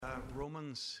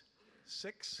Romans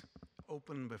 6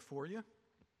 open before you.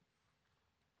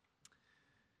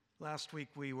 Last week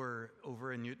we were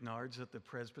over in Newtownards at the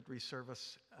Presbytery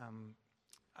service.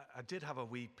 I did have a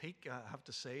wee peek, I have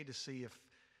to say, to see if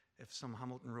some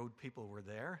Hamilton Road people were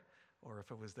there or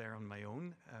if I was there on my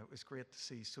own. It was great to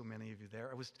see so many of you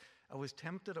there. I was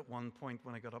tempted at one point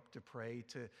when I got up to pray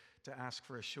to ask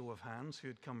for a show of hands who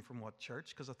had come from what church,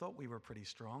 because I thought we were pretty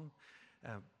strong.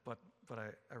 But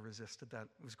I resisted that.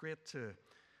 It was great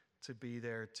to be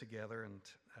there together and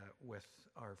with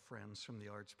our friends from the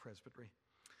Ards Presbytery.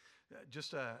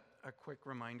 Just a quick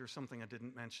reminder, something I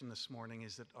didn't mention this morning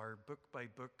is that our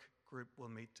book-by-book group will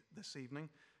meet this evening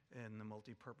in the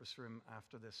multi-purpose room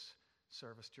after this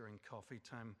service during coffee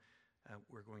time.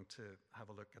 We're going to have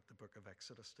a look at the book of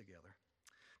Exodus together.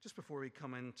 Just before we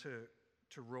come into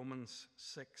Romans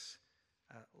 6,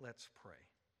 let's pray.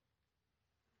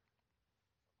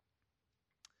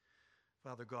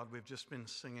 Father God, we've just been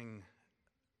singing,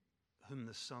 "Whom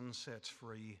the Son sets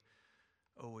free,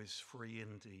 oh, is free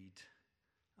indeed.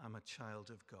 I'm a child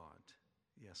of God.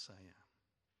 Yes, I am."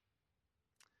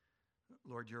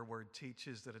 Lord, your word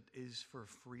teaches that it is for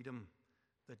freedom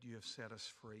that you have set us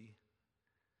free.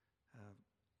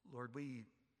 Lord, we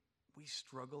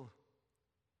struggle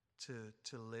to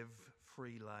live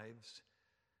free lives.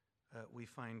 We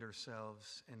find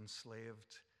ourselves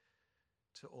enslaved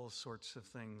to all sorts of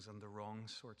things and the wrong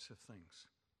sorts of things.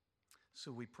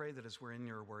 So we pray that as we're in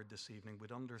your word this evening,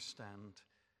 we'd understand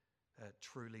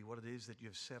truly what it is that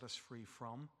you've set us free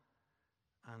from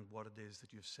and what it is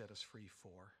that you've set us free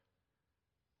for.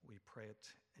 We pray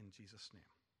it in Jesus' name.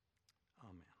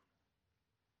 Amen.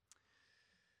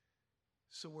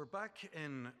 So we're back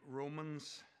in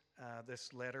Romans,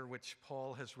 this letter which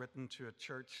Paul has written to a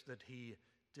church that he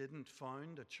didn't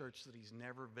found, a church that he's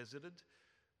never visited,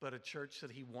 but a church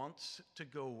that he wants to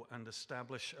go and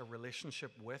establish a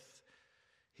relationship with.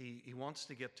 He wants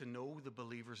to get to know the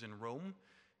believers in Rome.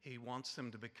 He wants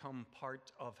them to become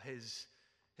part of his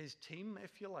team,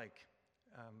 if you like.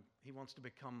 He wants to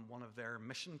become one of their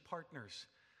mission partners,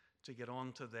 to get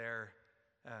onto their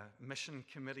mission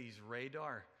committee's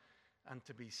radar and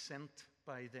to be sent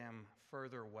by them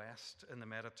further west in the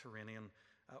Mediterranean,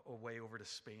 away over to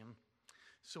Spain.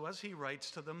 So as he writes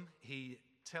to them, he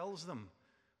tells them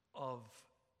of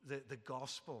the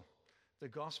gospel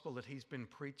that he's been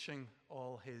preaching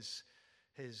all his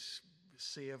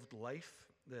saved life,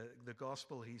 the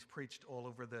gospel he's preached all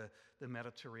over the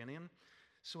Mediterranean.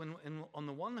 So on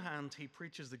the one hand, he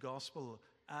preaches the gospel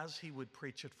as he would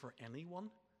preach it for anyone,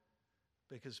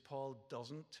 because Paul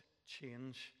doesn't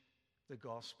change the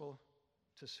gospel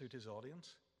to suit his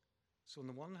audience. So on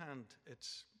the one hand,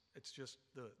 it's just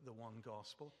the one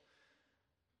gospel.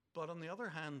 But on the other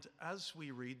hand, as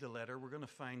we read the letter, we're going to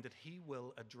find that he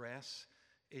will address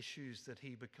issues that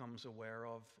he becomes aware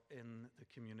of in the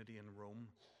community in Rome.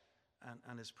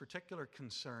 And his particular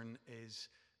concern is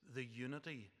the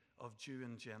unity of Jew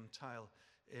and Gentile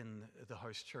in the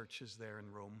house churches there in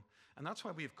Rome. And that's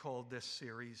why we've called this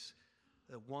series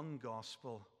One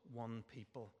Gospel, One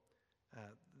People,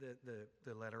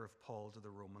 the letter of Paul to the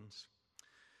Romans.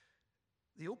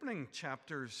 The opening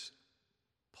chapters,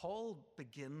 Paul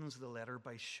begins the letter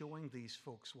by showing these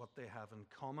folks what they have in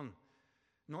common.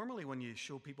 Normally when you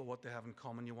show people what they have in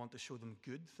common, you want to show them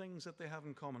good things that they have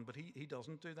in common, but he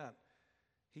doesn't do that.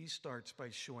 He starts by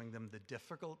showing them the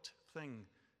difficult thing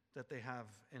that they have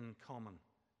in common.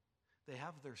 They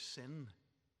have their sin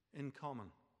in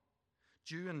common.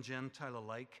 Jew and Gentile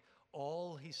alike,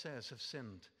 all, he says, have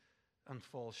sinned and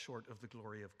fall short of the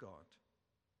glory of God.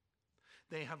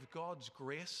 They have God's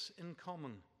grace in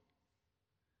common.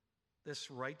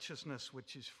 This righteousness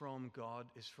which is from God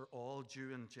is for all,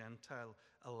 Jew and Gentile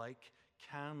alike,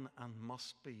 can and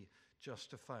must be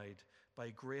justified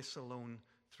by grace alone,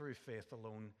 through faith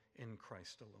alone, in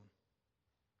Christ alone.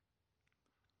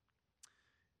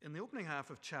 In the opening half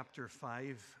of chapter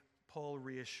 5, Paul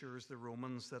reassures the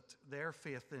Romans that their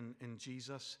faith in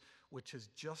Jesus, which has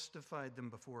justified them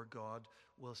before God,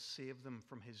 will save them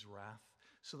from his wrath.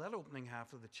 So that opening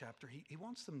half of the chapter, he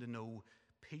wants them to know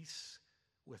peace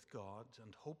with God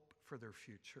and hope for their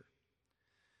future.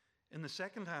 In the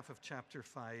second half of chapter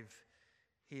 5,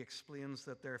 he explains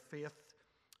that their faith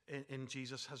in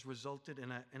Jesus has resulted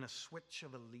in a switch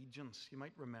of allegiance. You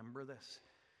might remember this.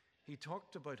 He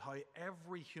talked about how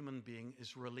every human being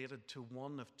is related to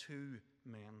one of two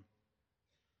men.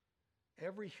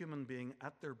 Every human being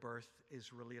at their birth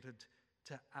is related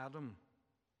to Adam.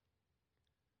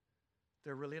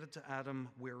 They're related to Adam.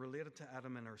 We're related to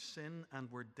Adam in our sin, and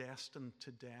we're destined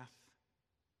to death.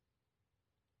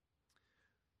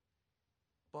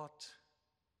 But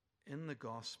in the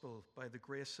gospel, by the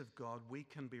grace of God, we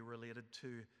can be related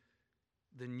to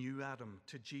the new Adam,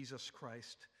 to Jesus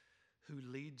Christ, who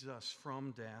leads us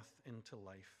from death into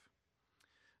life.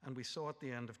 And we saw at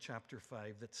the end of chapter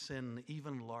 5 that sin,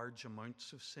 even large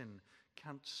amounts of sin,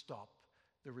 can't stop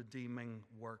the redeeming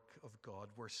work of God.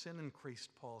 Where sin increased,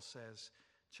 Paul says,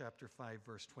 chapter 5,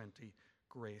 verse 20,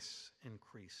 grace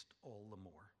increased all the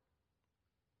more.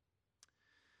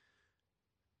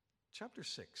 Chapter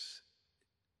 6,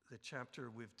 the chapter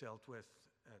we've dealt with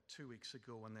 2 weeks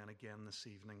ago and then again this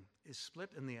evening, is split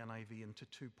in the NIV into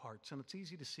two parts, and it's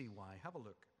easy to see why. Have a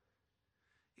look.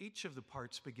 Each of the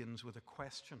parts begins with a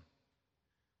question,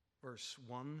 verse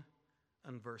 1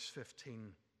 and verse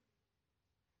 15.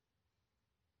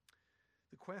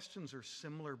 The questions are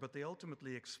similar, but they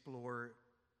ultimately explore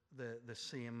the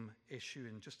same issue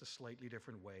in just a slightly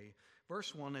different way.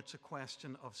 Verse 1, it's a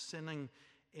question of sinning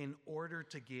in order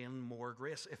to gain more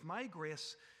grace. If my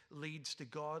grace leads to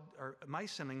God, or my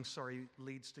sinning,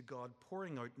 leads to God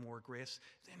pouring out more grace,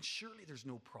 then surely there's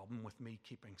no problem with me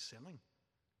keeping sinning.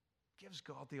 It gives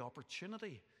God the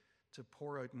opportunity to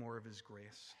pour out more of his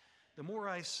grace. The more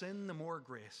I sin, the more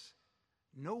grace.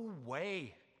 No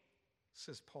way,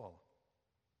 says Paul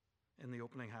in the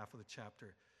opening half of the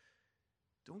chapter.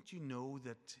 Don't you know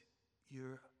that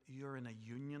you're in a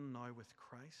union now with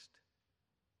Christ?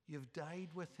 You've died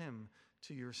with him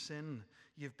to your sin.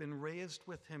 You've been raised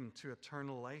with him to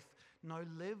eternal life. Now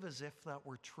live as if that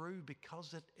were true,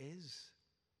 because it is.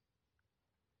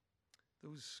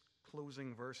 Those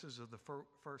closing verses of the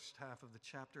first half of the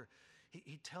chapter,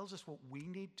 he tells us what we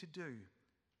need to do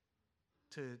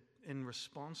in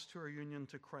response to our union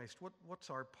to Christ. What's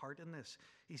our part in this?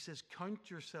 He says, count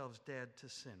yourselves dead to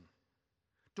sin.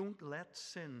 Don't let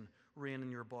sin reign in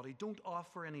your body. Don't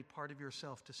offer any part of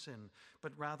yourself to sin,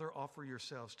 but rather offer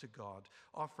yourselves to God.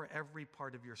 Offer every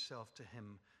part of yourself to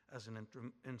him as an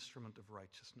instrument of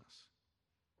righteousness.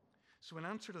 So in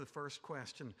answer to the first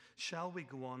question, shall we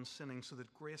go on sinning so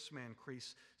that grace may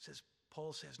increase,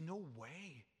 Paul says, no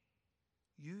way.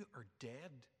 You are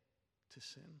dead to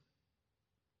sin.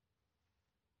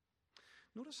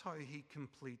 Notice how he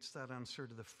completes that answer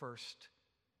to the first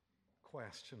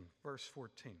question, verse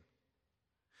 14.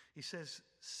 He says,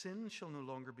 sin shall no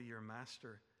longer be your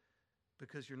master,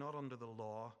 because you're not under the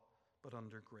law, but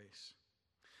under grace.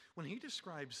 When he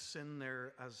describes sin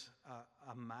there as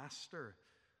a master,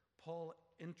 Paul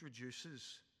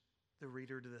introduces the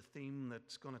reader to the theme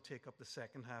that's going to take up the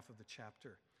second half of the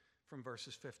chapter, from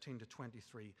verses 15 to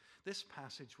 23. This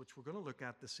passage, which we're going to look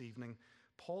at this evening,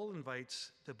 Paul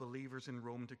invites the believers in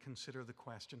Rome to consider the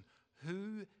question,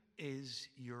 who is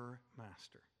your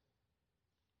master?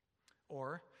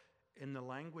 Or, in the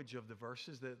language of the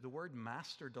verses, the word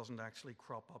master doesn't actually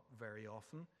crop up very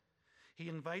often. He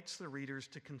invites the readers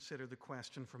to consider the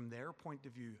question from their point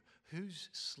of view, whose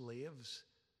slaves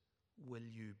will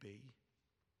you be?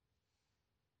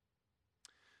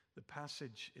 The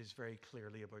passage is very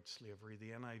clearly about slavery.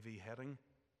 The NIV heading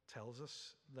tells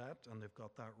us that, and they've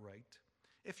got that right.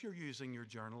 If you're using your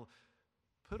journal,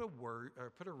 put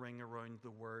a ring around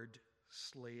the word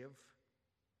slave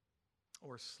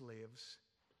or slaves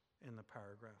in the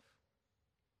paragraph.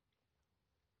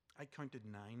 I counted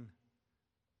 9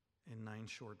 in 9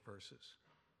 short verses.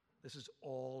 This is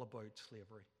all about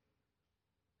slavery.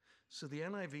 So the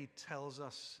NIV tells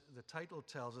us, the title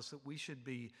tells us that we should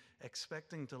be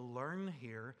expecting to learn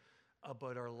here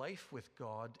about our life with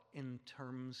God in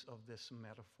terms of this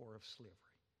metaphor of slavery.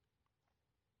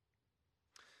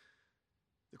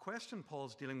 The question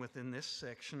Paul's dealing with in this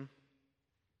section,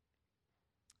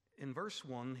 in verse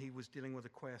 1, he was dealing with a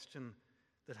question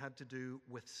that had to do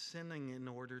with sinning in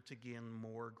order to gain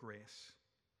more grace.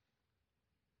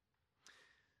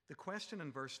 The question in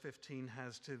verse 15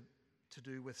 has to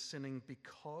do with sinning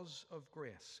because of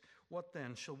grace. What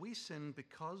then? Shall we sin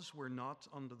because we're not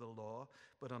under the law,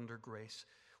 but under grace?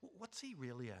 What's he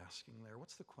really asking there?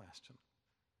 What's the question?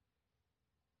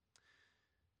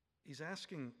 He's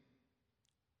asking,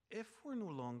 if we're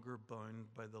no longer bound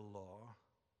by the law,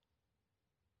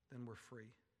 then we're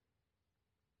free.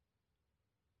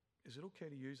 Is it okay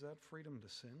to use that freedom to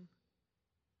sin?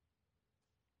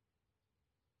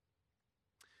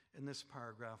 In this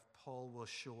paragraph, Paul will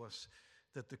show us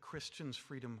that the Christian's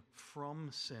freedom from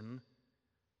sin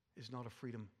is not a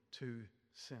freedom to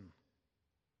sin.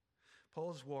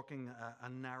 Paul's walking a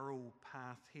narrow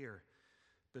path here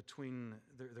between,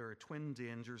 there are twin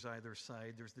dangers either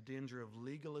side. There's the danger of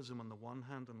legalism on the one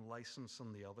hand and license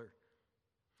on the other.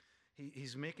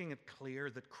 He's making it clear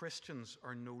that Christians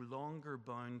are no longer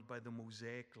bound by the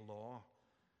Mosaic law,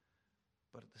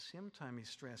 But at the same time, he's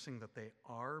stressing that they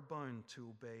are bound to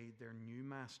obey their new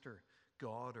master,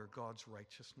 God, or God's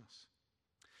righteousness.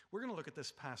 We're going to look at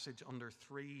this passage under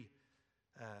three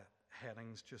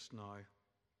headings just now.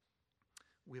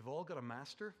 We've all got a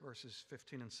master, verses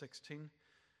 15 and 16.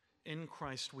 In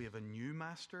Christ we have a new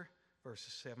master,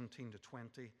 verses 17 to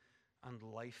 20. And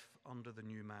life under the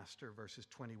new master, verses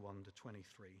 21 to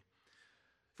 23.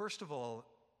 First of all,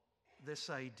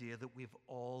 this idea that we've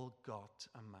all got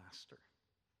a master.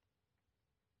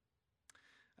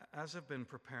 As I've been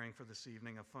preparing for this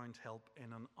evening, I've found help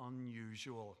in an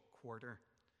unusual quarter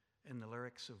in the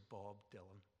lyrics of Bob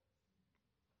Dylan.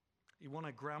 He won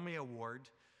a Grammy Award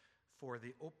for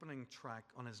the opening track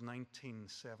on his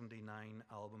 1979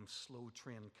 album, Slow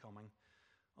Train Coming,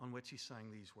 on which he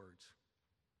sang these words.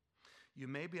 You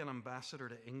may be an ambassador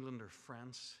to England or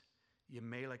France. You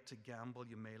may like to gamble.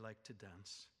 You may like to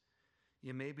dance.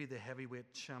 You may be the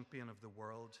heavyweight champion of the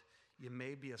world. You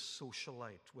may be a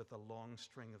socialite with a long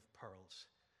string of pearls.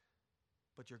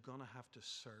 But you're going to have to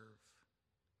serve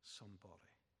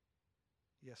somebody.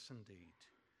 Yes, indeed.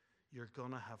 You're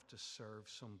going to have to serve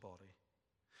somebody.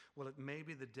 Well, it may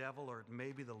be the devil or it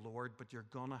may be the Lord, but you're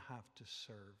going to have to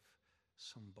serve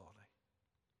somebody.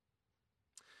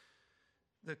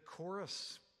 The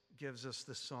chorus gives us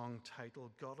the song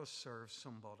title, Gotta Serve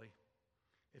Somebody.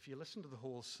 If you listen to the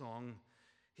whole song,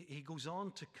 he goes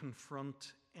on to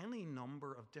confront any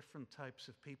number of different types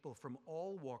of people from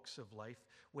all walks of life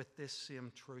with this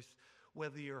same truth.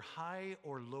 Whether you're high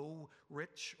or low,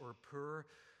 rich or poor,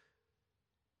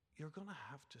 you're going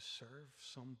to have to serve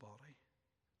somebody.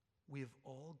 We've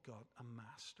all got a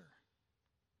master.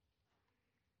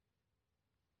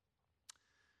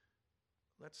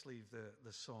 Let's leave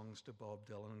the songs to Bob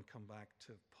Dylan and come back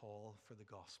to Paul for the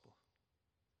gospel.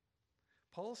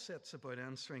 Paul sets about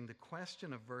answering the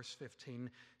question of verse 15,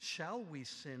 shall we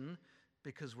sin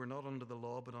because we're not under the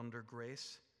law but under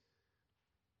grace?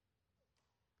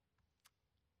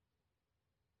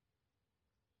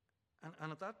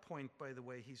 And at that point, by the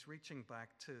way, he's reaching back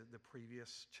to the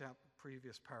previous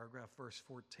paragraph, verse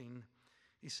 14.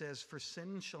 He says, for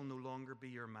sin shall no longer be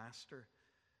your master,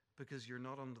 because you're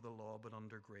not under the law, but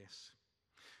under grace.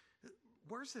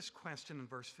 Where's this question in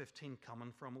verse 15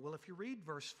 coming from? Well, if you read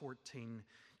verse 14,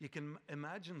 you can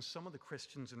imagine some of the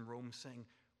Christians in Rome saying,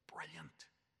 brilliant,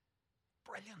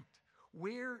 brilliant.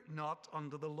 We're not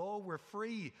under the law, we're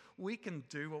free. We can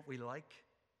do what we like.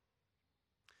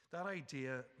 That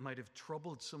idea might have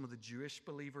troubled some of the Jewish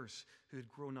believers who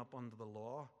had grown up under the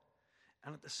law.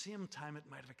 And at the same time, it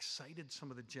might have excited some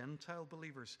of the Gentile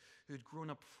believers who had grown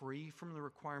up free from the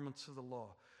requirements of the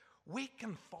law. We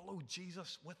can follow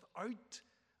Jesus without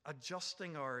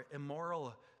adjusting our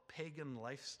immoral pagan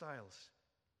lifestyles.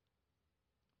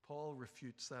 Paul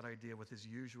refutes that idea with his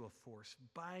usual force.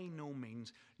 By no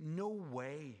means, no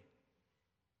way.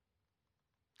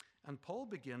 And Paul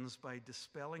begins by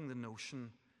dispelling the notion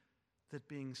that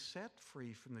being set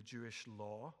free from the Jewish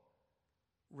law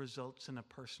results in a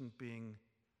person being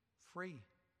free,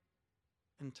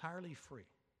 entirely free.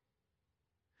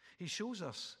 He shows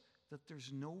us that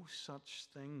there's no such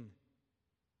thing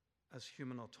as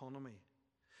human autonomy.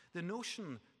 The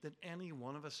notion that any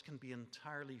one of us can be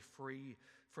entirely free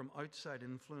from outside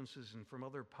influences and from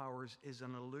other powers is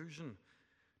an illusion.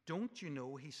 Don't you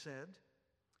know, he said,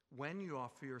 when you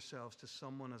offer yourselves to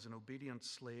someone as an obedient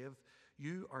slave,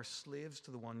 you are slaves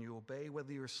to the one you obey,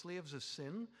 whether you're slaves of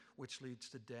sin, which leads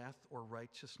to death, or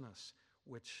righteousness,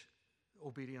 which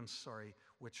leads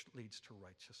to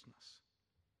righteousness.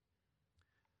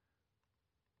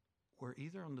 We're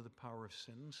either under the power of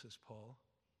sin, says Paul,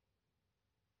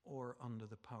 or under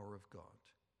the power of God.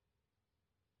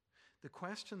 The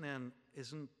question then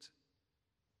isn't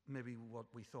maybe what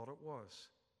we thought it was.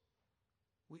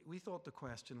 We thought the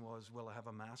question was, will I have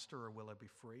a master or will I be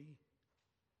free?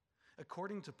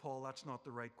 According to Paul, that's not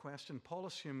the right question. Paul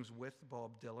assumes with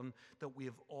Bob Dylan that we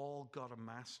have all got a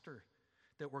master,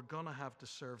 that we're going to have to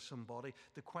serve somebody.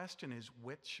 The question is,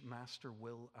 which master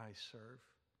will I serve?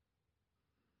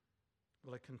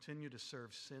 Will I continue to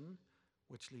serve sin,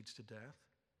 which leads to death?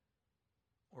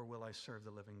 Or will I serve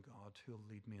the living God who will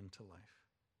lead me into life?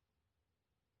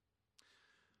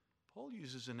 Paul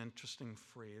uses an interesting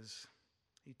phrase.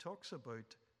 He talks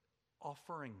about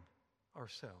offering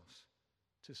ourselves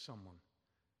to someone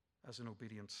as an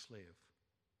obedient slave.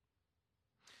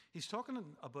 He's talking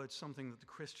about something that the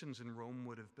Christians in Rome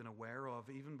would have been aware of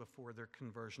even before their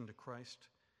conversion to Christ.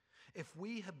 If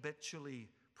we habitually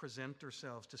present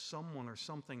ourselves to someone or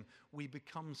something, we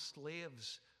become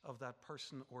slaves of that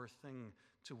person or thing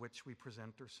to which we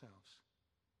present ourselves.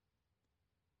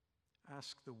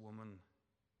 Ask the woman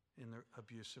in their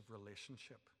abusive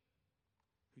relationship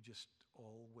who just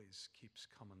always keeps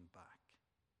coming back.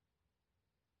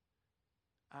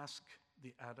 Ask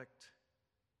the addict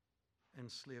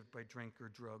enslaved by drink or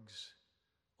drugs,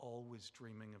 always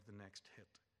dreaming of the next hit.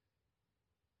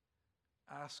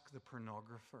 Ask the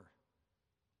pornographer,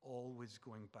 always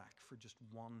going back for just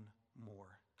one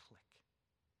more click.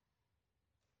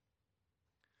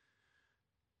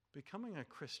 Becoming a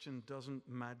Christian doesn't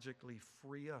magically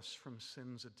free us from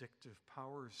sin's addictive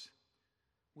powers.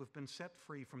 We've been set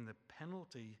free from the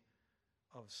penalty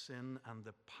of sin and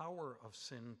the power of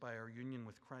sin by our union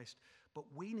with Christ. But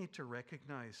we need to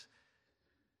recognize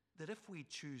that if we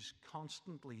choose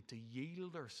constantly to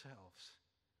yield ourselves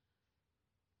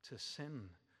to sin,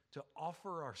 to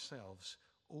offer ourselves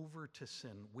over to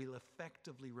sin, we'll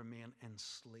effectively remain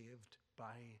enslaved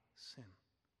by sin.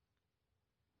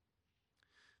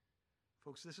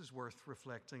 Folks, this is worth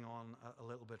reflecting on a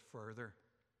little bit further.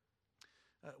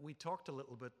 We talked a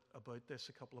little bit about this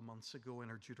a couple of months ago in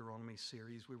our Deuteronomy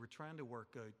series. We were trying to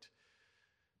work out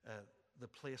the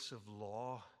place of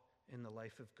law in the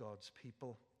life of God's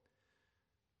people.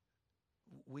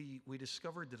 We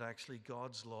discovered that actually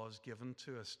God's law is given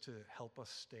to us to help us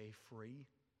stay free.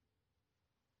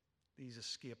 These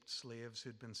escaped slaves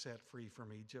who'd been set free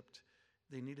from Egypt,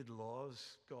 they needed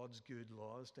laws, God's good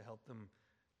laws, to help them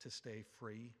to stay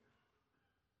free.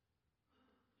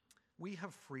 We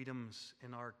have freedoms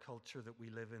in our culture that we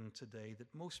live in today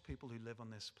that most people who live on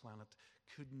this planet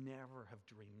could never have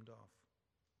dreamed of.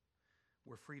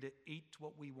 We're free to eat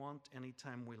what we want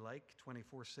anytime we like,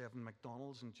 24/7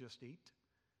 McDonald's and just eat.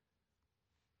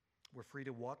 We're free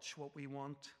to watch what we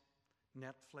want,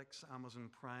 Netflix, Amazon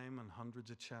Prime, and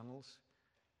hundreds of channels.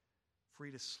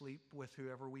 Free to sleep with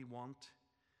whoever we want,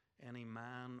 any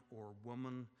man or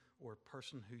woman or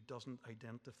person who doesn't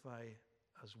identify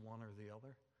as one or the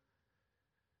other.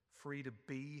 Free to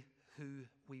be who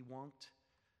we want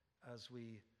as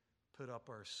we put up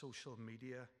our social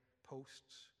media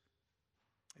posts.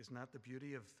 Isn't that the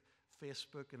beauty of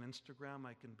Facebook and Instagram?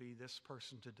 I can be this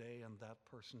person today and that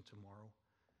person tomorrow.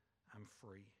 I'm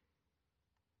free.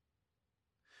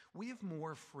 We have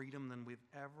more freedom than we've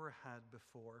ever had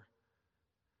before.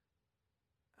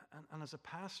 And as a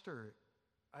pastor,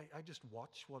 I just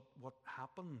watch what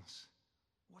happens.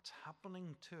 What's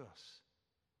happening to us?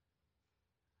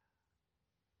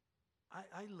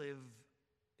 I live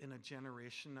in a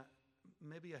generation,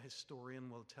 maybe a historian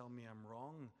will tell me I'm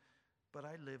wrong, but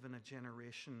I live in a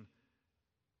generation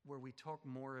where we talk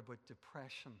more about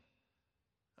depression,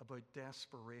 about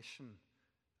desperation,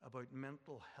 about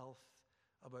mental health,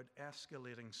 about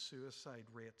escalating suicide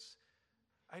rates.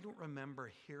 I don't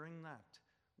remember hearing that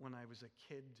when I was a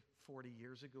kid 40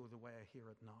 years ago the way I hear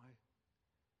it now.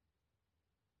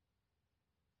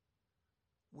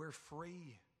 We're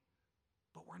free,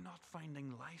 but we're not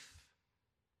finding life.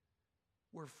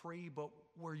 We're free, but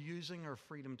we're using our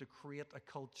freedom to create a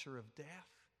culture of death.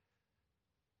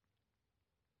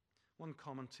 One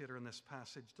commentator in this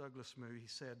passage, Douglas Moo, he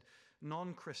said,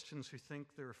 non-Christians who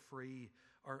think they're free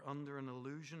are under an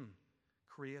illusion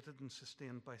created and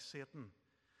sustained by Satan.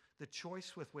 The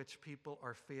choice with which people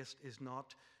are faced is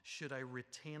not, should I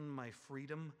retain my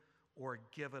freedom or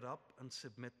give it up and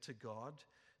submit to God?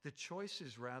 The choice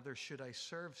is rather, should I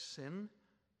serve sin,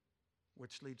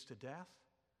 which leads to death,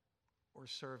 or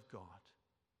serve God,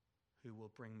 who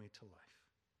will bring me to life?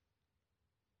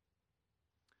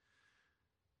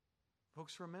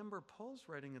 Folks, remember, Paul's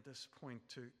writing at this point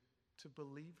to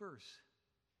believers.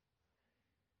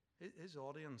 His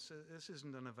audience, this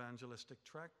isn't an evangelistic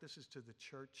tract, this is to the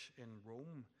church in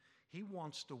Rome. He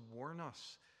wants to warn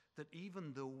us that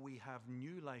even though we have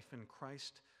new life in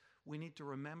Christ, we need to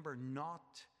remember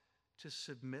not to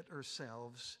submit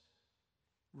ourselves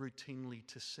routinely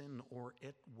to sin, or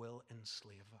it will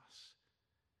enslave us.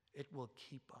 It will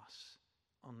keep us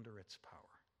under its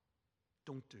power.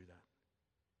 Don't do that,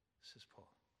 says Paul.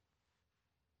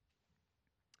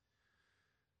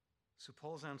 So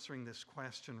Paul's answering this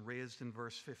question raised in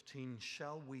verse 15,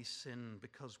 shall we sin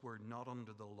because we're not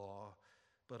under the law,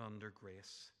 but under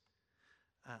grace?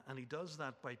 And he does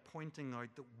that by pointing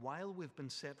out that while we've been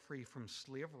set free from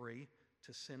slavery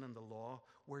to sin and the law,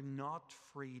 we're not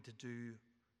free to do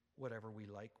whatever we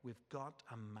like. We've got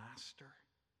a master.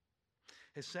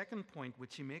 His second point,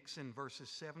 which he makes in verses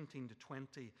 17 to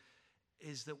 20,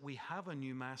 is that we have a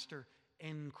new master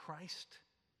in Christ.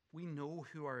 We know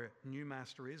who our new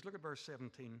master is. Look at verse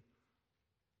 17.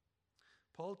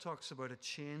 Paul talks about a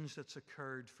change that's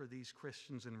occurred for these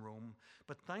Christians in Rome.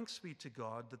 But thanks be to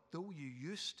God that though you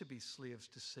used to be slaves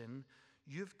to sin,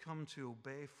 you've come to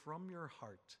obey from your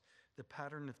heart the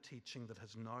pattern of teaching that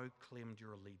has now claimed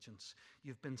your allegiance.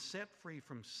 You've been set free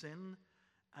from sin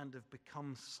and have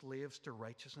become slaves to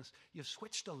righteousness. You've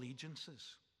switched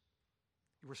allegiances.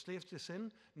 You were slaves to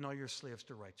sin, now you're slaves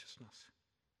to righteousness.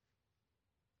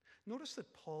 Notice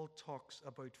that Paul talks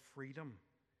about freedom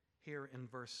here in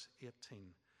verse 18.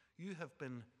 You have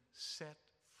been set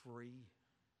free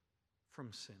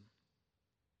from sin.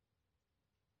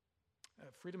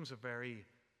 Freedom is a very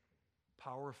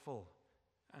powerful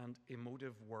and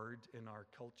emotive word in our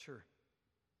culture,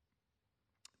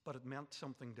 but it meant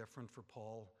something different for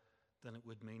Paul than it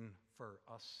would mean for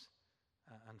us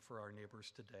and for our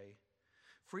neighbors today.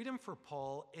 Freedom for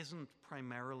Paul isn't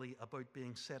primarily about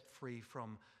being set free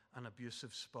from an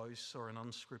abusive spouse or an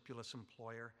unscrupulous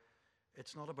employer.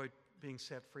 It's not about being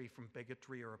set free from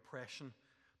bigotry or oppression.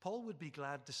 Paul would be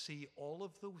glad to see all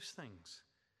of those things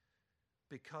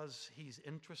because he's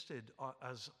interested,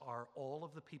 as are all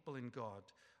of the people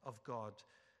of God,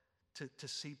 to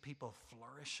see people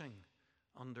flourishing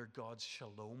under God's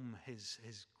shalom,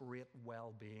 his great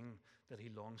well-being that he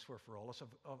longs for all of us.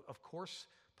 Of course,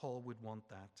 Paul would want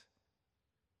that.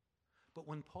 But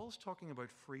when Paul's talking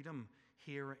about freedom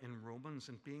here in Romans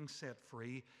and being set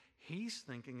free, he's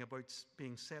thinking about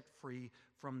being set free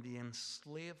from the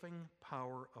enslaving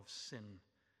power of sin.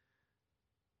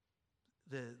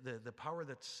 The power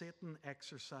that Satan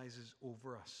exercises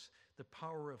over us, the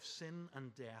power of sin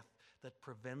and death that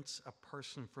prevents a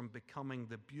person from becoming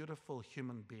the beautiful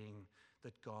human being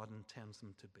that God intends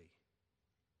them to be.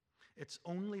 It's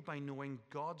only by knowing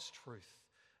God's truth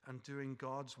and doing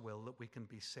God's will that we can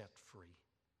be set free.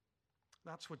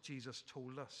 That's what Jesus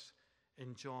told us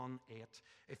in John 8.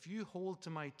 If you hold to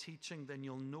my teaching, then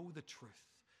you'll know the truth,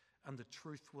 and the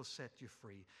truth will set you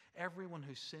free. Everyone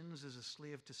who sins is a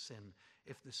slave to sin.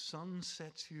 If the Son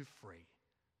sets you free,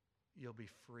 you'll be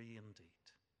free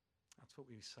indeed. That's what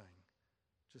we sang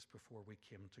just before we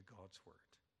came to God's word.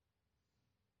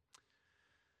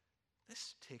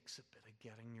 This takes a bit of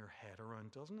getting your head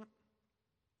around, doesn't it?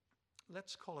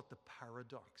 Let's call it the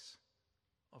paradox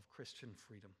of Christian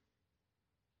freedom.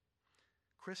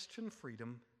 Christian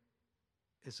freedom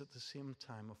is at the same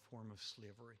time a form of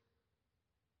slavery.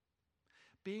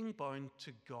 Being bound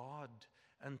to God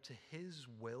and to His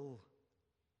will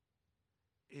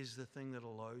is the thing that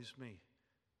allows me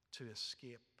to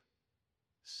escape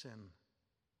sin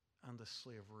and the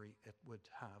slavery it would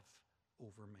have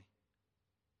over me.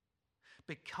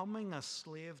 Becoming a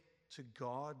slave to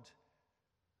God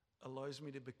allows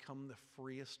me to become the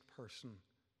freest person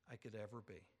I could ever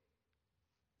be,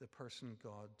 the person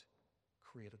God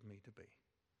created me to be.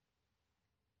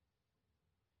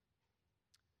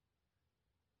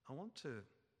 I want to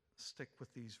stick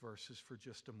with these verses for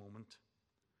just a moment.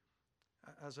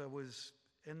 As I was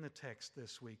in the text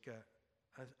this week,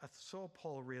 I saw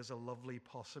Paul raise a lovely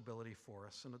possibility for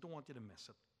us, and I don't want you to miss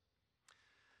it.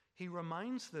 He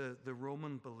reminds the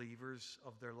Roman believers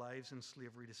of their lives in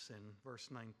slavery to sin, verse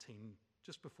 19,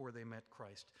 just before they met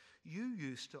Christ. You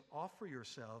used to offer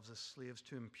yourselves as slaves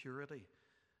to impurity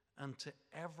and to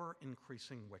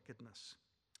ever-increasing wickedness.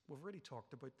 We've already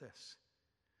talked about this.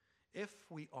 If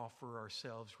we offer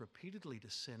ourselves repeatedly to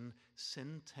sin,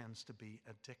 sin tends to be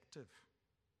addictive.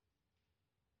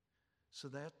 So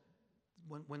that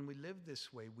when we live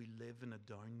this way, we live in a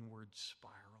downward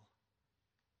spiral.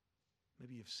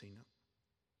 Maybe you've seen it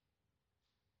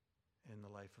in the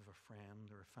life of a friend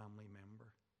or a family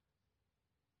member.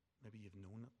 Maybe you've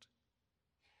known it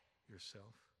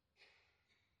yourself.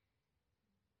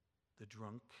 The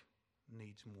drunk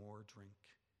needs more drink.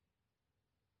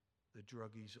 The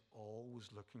druggie's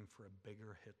always looking for a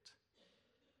bigger hit.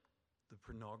 The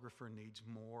pornographer needs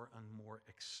more and more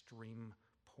extreme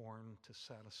porn to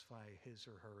satisfy his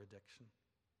or her addiction.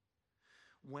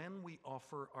 When we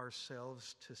offer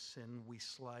ourselves to sin, we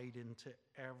slide into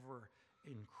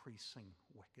ever-increasing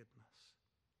wickedness.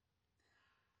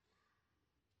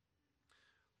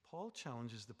 Paul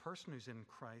challenges the person who's in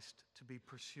Christ to be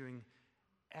pursuing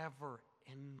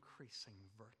ever-increasing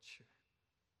virtue.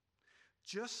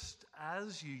 Just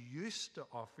as you used to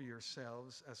offer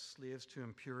yourselves as slaves to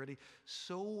impurity,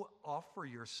 so offer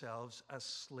yourselves as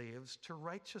slaves to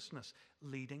righteousness,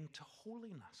 leading to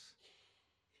holiness.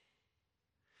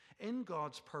 In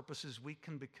God's purposes, we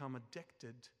can become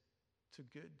addicted to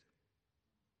good.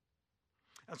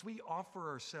 As we offer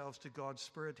ourselves to God's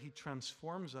Spirit, He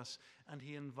transforms us and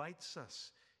He invites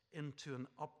us into an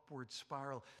upward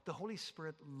spiral. The Holy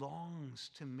Spirit longs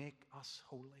to make us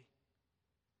holy.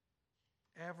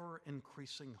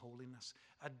 Ever-increasing holiness,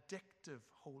 addictive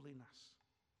holiness.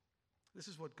 This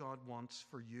is what God wants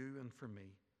for you and for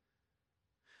me.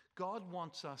 God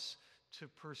wants us to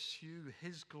pursue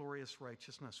his glorious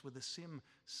righteousness with the same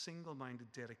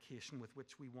single-minded dedication with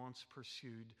which we once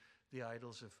pursued the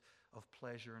idols of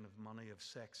pleasure and of money, of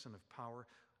sex and of power.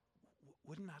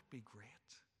 Wouldn't that be great?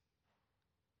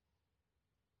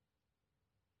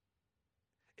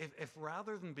 If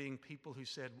rather than being people who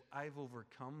said, I've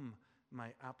overcome my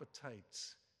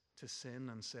appetites to sin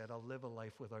and said, I'll live a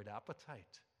life without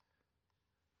appetite,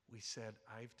 we said,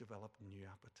 I've developed new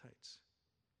appetites.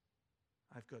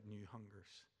 I've got new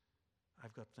hungers.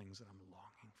 I've got things that I'm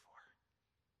longing for.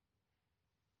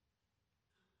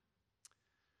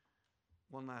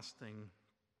 One last thing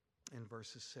in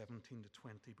verses 17 to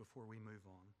 20 before we move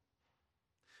on.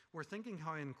 We're thinking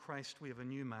how in Christ we have a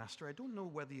new master. I don't know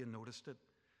whether you noticed it,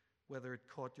 whether it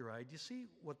caught your eye. Do you see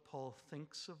what Paul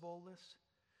thinks of all this?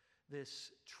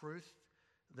 This truth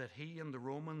that he and the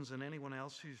Romans and anyone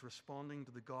else who's responding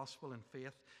to the gospel in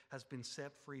faith has been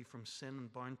set free from sin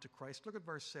and bound to Christ. Look at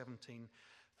verse 17.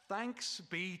 Thanks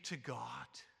be to God.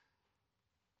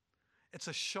 It's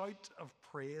a shout of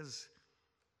praise.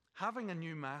 Having a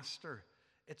new master,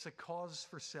 it's a cause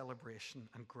for celebration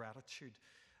and gratitude.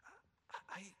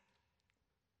 I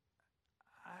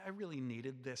really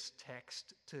needed this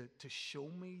text to show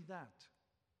me that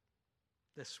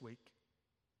this week.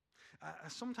 I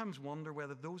sometimes wonder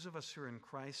whether those of us who are in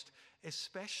Christ,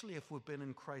 especially if we've been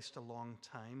in Christ a long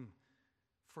time,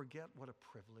 forget what a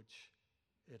privilege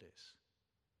it is.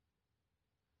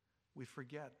 We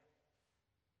forget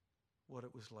what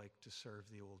it was like to serve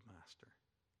the old master.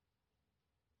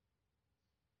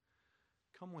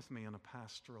 Come with me on a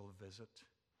pastoral visit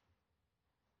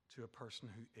to a person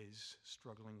who is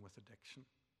struggling with addiction,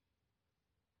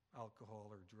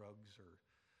 alcohol or drugs or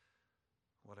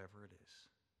whatever it is.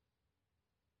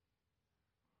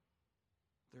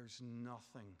 There's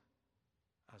nothing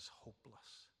as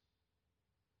hopeless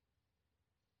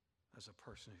as a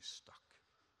person who's stuck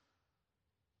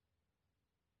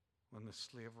when the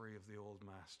slavery of the old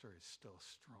master is still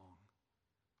strong.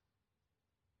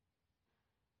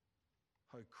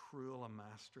 How cruel a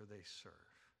master they serve.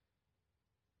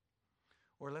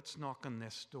 Or let's knock on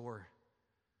this door.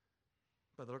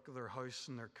 By the look of their house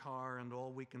and their car and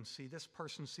all we can see, this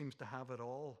person seems to have it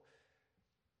all.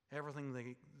 Everything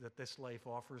that this life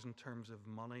offers in terms of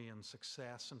money and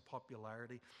success and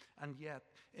popularity. And yet,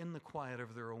 in the quiet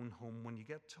of their own home, when you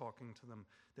get talking to them,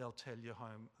 they'll tell you how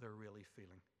they're really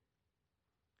feeling.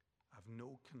 I've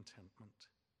no contentment.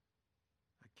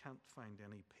 I can't find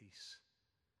any peace.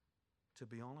 To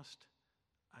be honest,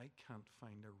 I can't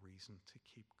find a reason to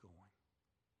keep going.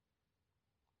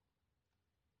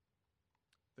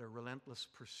 Their relentless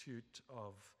pursuit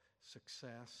of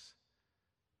success,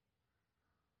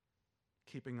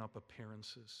 keeping up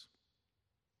appearances,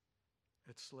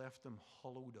 it's left them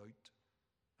hollowed out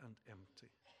and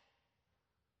empty.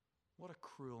 What a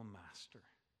cruel master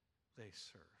they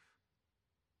serve.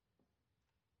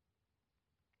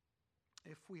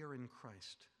 If we are in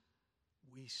Christ,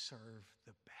 we serve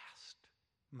the best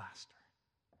master.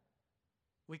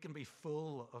 We can be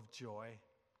full of joy.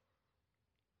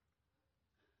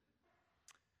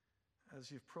 As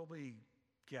you've probably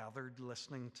gathered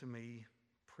listening to me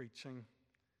preaching,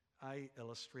 I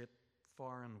illustrate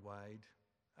far and wide.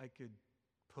 I could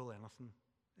pull anything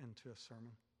into a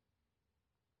sermon.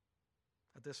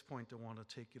 At this point, I want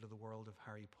to take you to the world of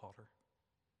Harry Potter.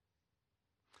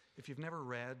 If you've never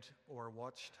read or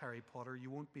watched Harry Potter, you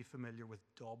won't be familiar with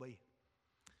Dobby.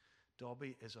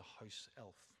 Dobby is a house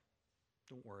elf.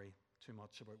 Don't worry too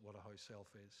much about what a house elf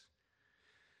is.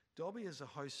 Dobby is a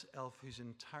house elf who's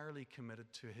entirely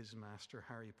committed to his master,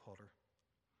 Harry Potter.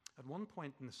 At one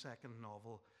point in the second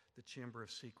novel, The Chamber of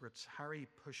Secrets, Harry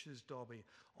pushes Dobby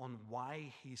on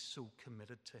why he's so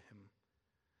committed to him.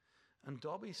 And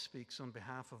Dobby speaks on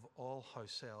behalf of all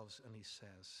house elves, and he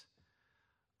says,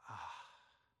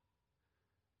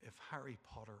 if Harry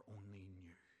Potter only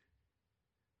knew.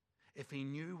 If he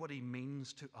knew what he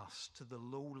means to us, to the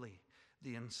lowly,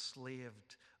 the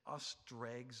enslaved, us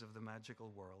dregs of the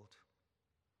magical world.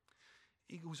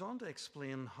 He goes on to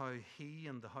explain how he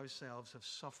and the house elves have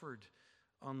suffered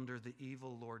under the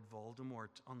evil Lord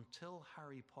Voldemort until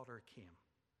Harry Potter came.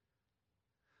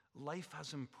 Life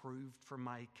has improved for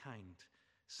my kind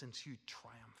since you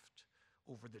triumphed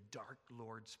over the Dark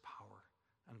Lord's power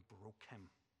and broke him.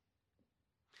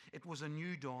 It was a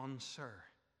new dawn, sir,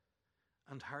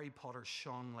 and Harry Potter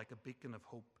shone like a beacon of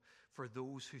hope for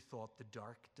those who thought the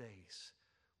dark days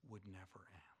would never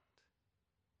end.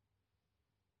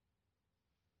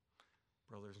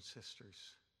 Brothers and sisters,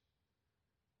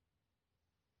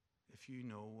 if you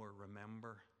know or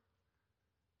remember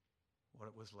what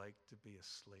it was like to be a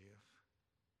slave,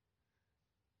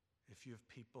 if you have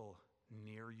people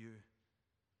near you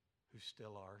who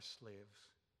still are slaves,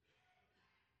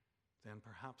 then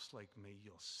perhaps like me,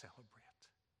 you'll celebrate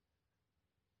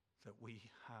that we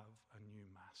have a new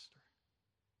master.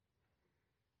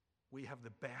 We have the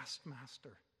best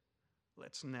master.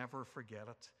 Let's never forget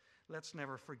it. Let's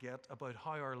never forget about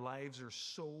how our lives are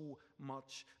so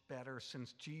much better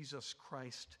since Jesus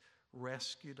Christ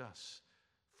rescued us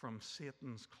from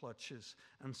Satan's clutches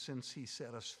and since he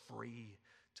set us free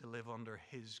to live under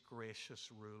his gracious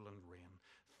rule and reign.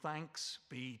 Thanks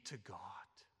be to God.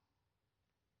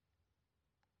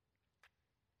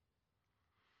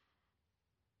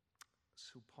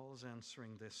 So Paul's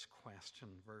answering this question,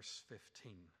 verse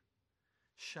 15.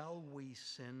 Shall we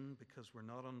sin because we're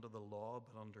not under the law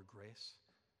but under grace?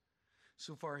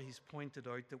 So far he's pointed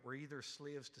out that we're either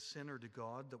slaves to sin or to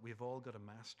God, that we've all got a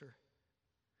master.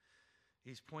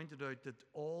 He's pointed out that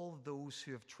all those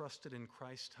who have trusted in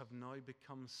Christ have now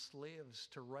become slaves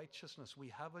to righteousness.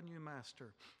 We have a new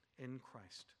master in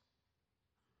Christ.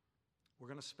 We're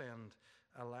going to spend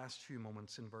our last few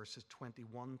moments in verses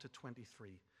 21 to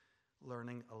 23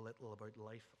 learning a little about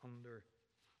life under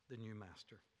the new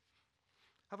master.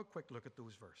 Have a quick look at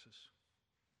those verses.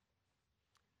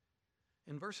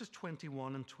 In verses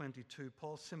 21 and 22,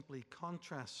 Paul simply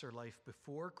contrasts our life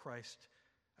before Christ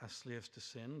as slaves to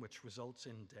sin, which results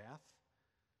in death,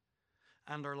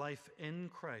 and our life in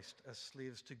Christ as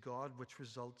slaves to God, which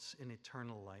results in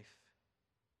eternal life.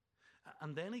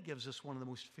 And then he gives us one of the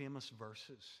most famous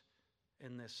verses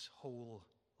in this whole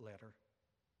letter.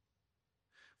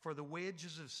 For the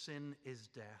wages of sin is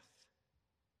death,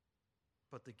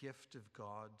 but the gift of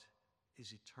God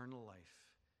is eternal life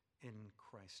in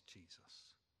Christ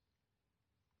Jesus.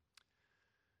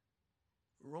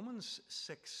 Romans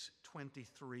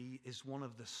 6:23 is one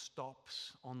of the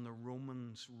stops on the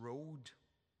Romans road.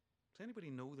 Does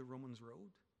anybody know the Romans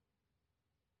road?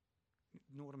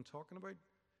 You know what I'm talking about?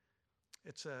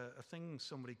 It's a thing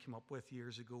somebody came up with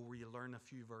years ago where you learn a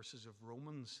few verses of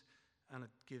Romans and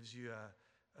it gives you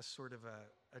a sort of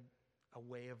a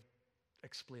way of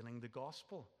explaining the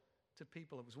gospel to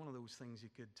people. It was one of those things you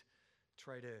could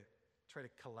try to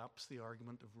collapse the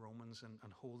argument of Romans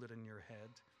and hold it in your head.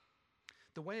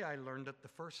 The way I learned it, the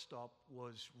first stop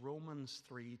was Romans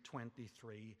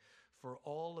 3:23, for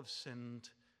all have sinned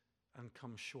and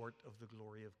come short of the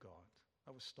glory of God.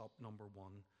 That was stop number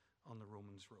one on the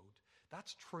Romans road.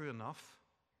 That's true enough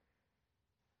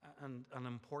and an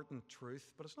important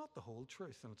truth, but it's not the whole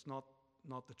truth, and it's not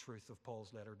the truth of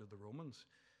Paul's letter to the Romans,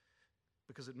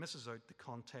 because it misses out the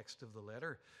context of the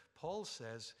letter. Paul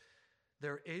says,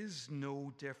 there is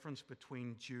no difference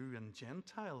between Jew and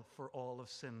Gentile, for all have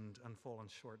sinned and fallen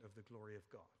short of the glory of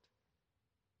God.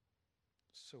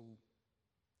 So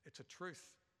it's a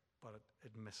truth, but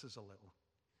it misses a little.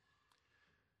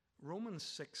 Romans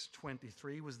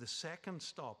 6:23 was the second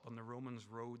stop on the Romans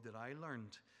road that I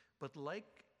learned, but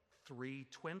like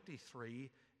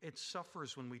 3:23, it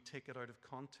suffers when we take it out of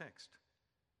context,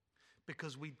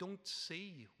 because we don't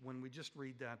see, when we just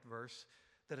read that verse,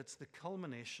 that it's the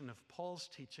culmination of Paul's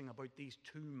teaching about these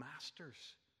two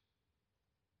masters.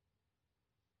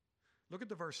 Look at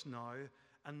the verse now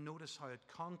and notice how it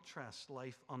contrasts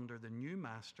life under the new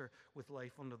master with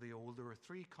life under the old. There are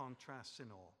three contrasts in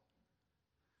all.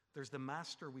 There's the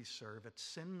master we serve, it's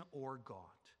sin or God.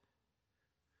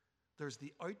 There's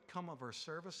the outcome of our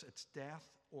service, it's death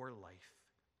or life.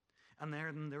 And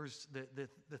then there's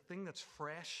the thing that's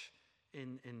fresh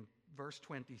in verse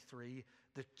 23,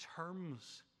 the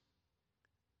terms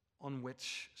on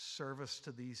which service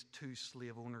to these two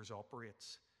slave owners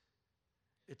operates.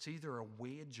 It's either a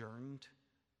wage earned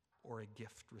or a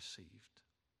gift received.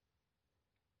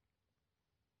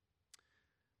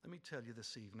 Let me tell you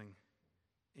this evening,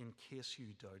 in case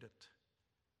you doubt it,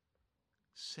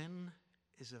 sin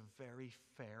is a very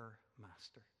fair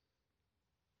master.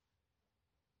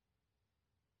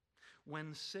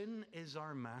 When sin is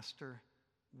our master,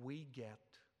 we get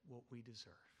what we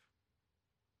deserve.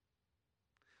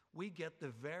 We get the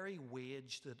very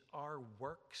wage that our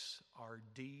works, our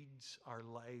deeds, our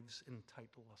lives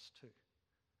entitle us to.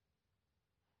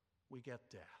 We get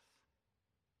death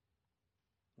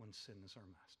when sin is our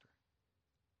master.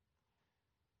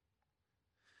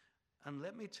 And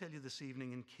let me tell you this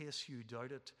evening, in case you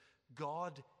doubt it,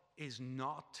 God is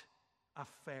not a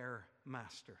fair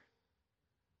master.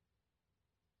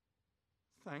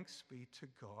 Thanks be to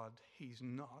God, he's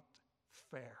not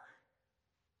fair.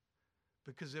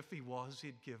 Because if he was,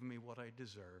 he'd give me what I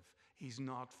deserve. He's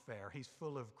not fair. He's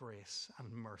full of grace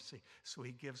and mercy, so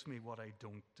he gives me what I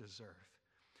don't deserve.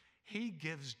 He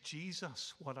gives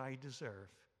Jesus what I deserve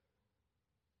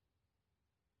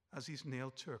as he's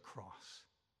nailed to a cross.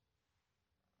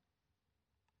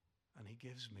 And he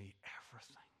gives me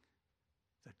everything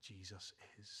that Jesus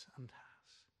is and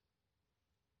has.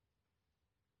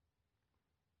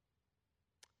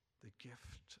 The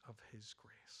gift of his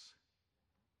grace,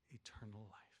 eternal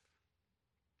life.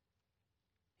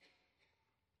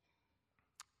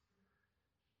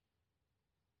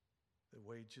 The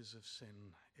wages of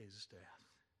sin is death,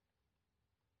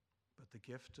 but the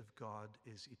gift of God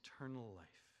is eternal life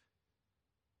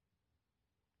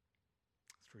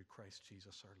through Christ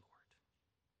Jesus our Lord.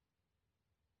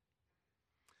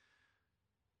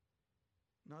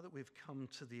 Now that we've come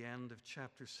to the end of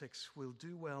chapter 6, we'll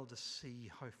do well to see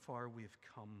how far we've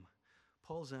come.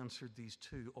 Paul's answered these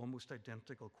two almost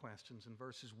identical questions in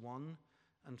verses 1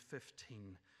 and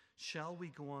 15. Shall we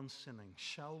go on sinning?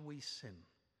 Shall we sin?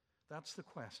 That's the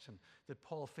question that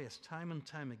Paul faced time and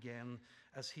time again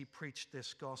as he preached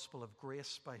this gospel of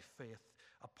grace by faith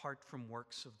apart from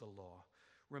works of the law.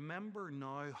 Remember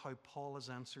now how Paul has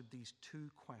answered these two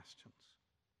questions.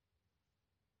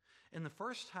 In the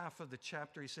first half of the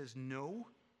chapter, he says, no,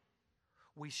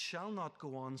 we shall not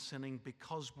go on sinning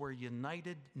because we're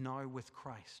united now with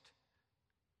Christ.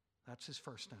 That's his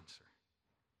first answer.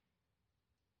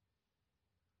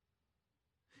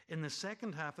 In the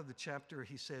second half of the chapter,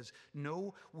 he says,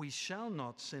 no, we shall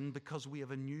not sin because we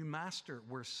have a new master.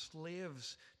 We're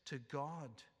slaves to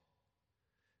God.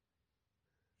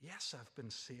 Yes, I've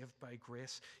been saved by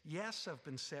grace. Yes, I've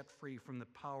been set free from the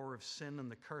power of sin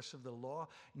and the curse of the law.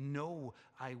 No,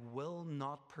 I will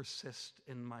not persist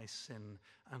in my sin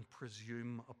and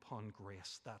presume upon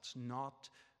grace. That's not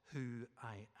who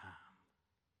I am.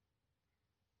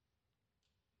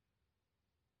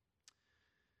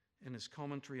 In his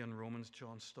commentary on Romans,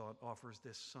 John Stott offers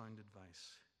this sound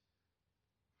advice.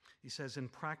 He says, in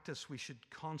practice, we should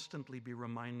constantly be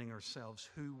reminding ourselves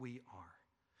who we are.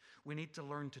 We need to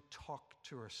learn to talk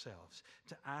to ourselves,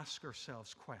 to ask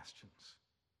ourselves questions.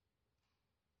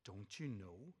 Don't you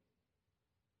know?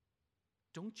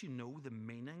 Don't you know the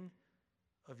meaning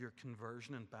of your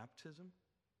conversion and baptism?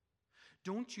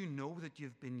 Don't you know that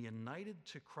you've been united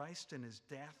to Christ in his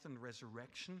death and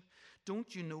resurrection?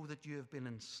 Don't you know that you have been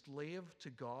enslaved to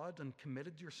God and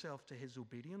committed yourself to his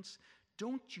obedience?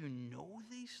 Don't you know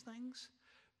these things?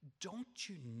 Don't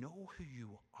you know who you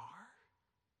are?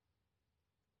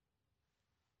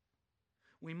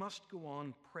 We must go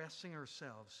on pressing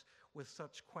ourselves with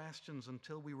such questions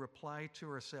until we reply to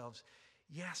ourselves,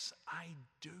 yes, I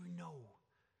do know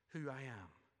who I am.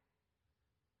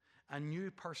 A new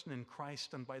person in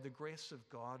Christ, and by the grace of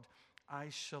God, I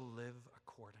shall live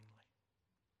accordingly.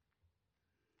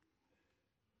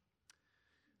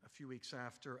 A few weeks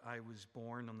after I was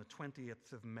born, on the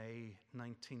 20th of May,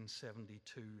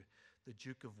 1972, the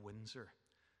Duke of Windsor,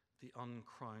 the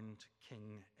uncrowned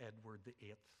King Edward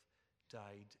VIII,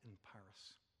 died in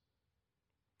Paris.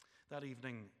 That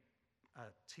evening, a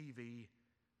TV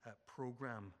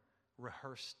program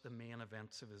rehearsed the main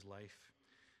events of his life.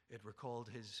 It recalled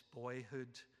his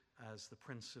boyhood as the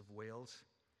Prince of Wales.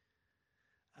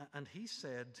 And he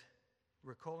said,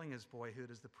 recalling his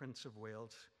boyhood as the Prince of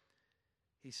Wales,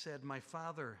 he said, my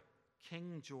father,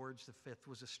 King George V,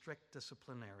 was a strict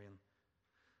disciplinarian.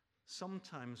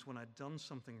 Sometimes when I'd done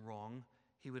something wrong,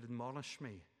 he would admonish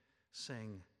me,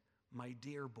 saying, my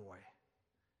dear boy,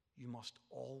 you must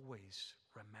always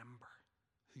remember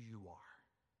who you are.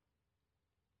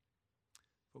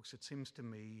 Folks, it seems to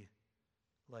me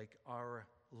like our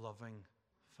loving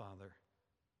Father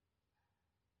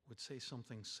would say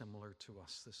something similar to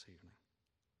us this evening.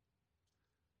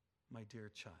 My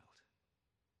dear child,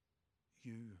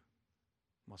 you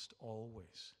must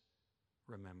always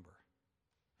remember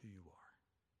who you are.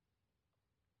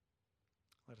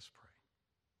 Let us pray.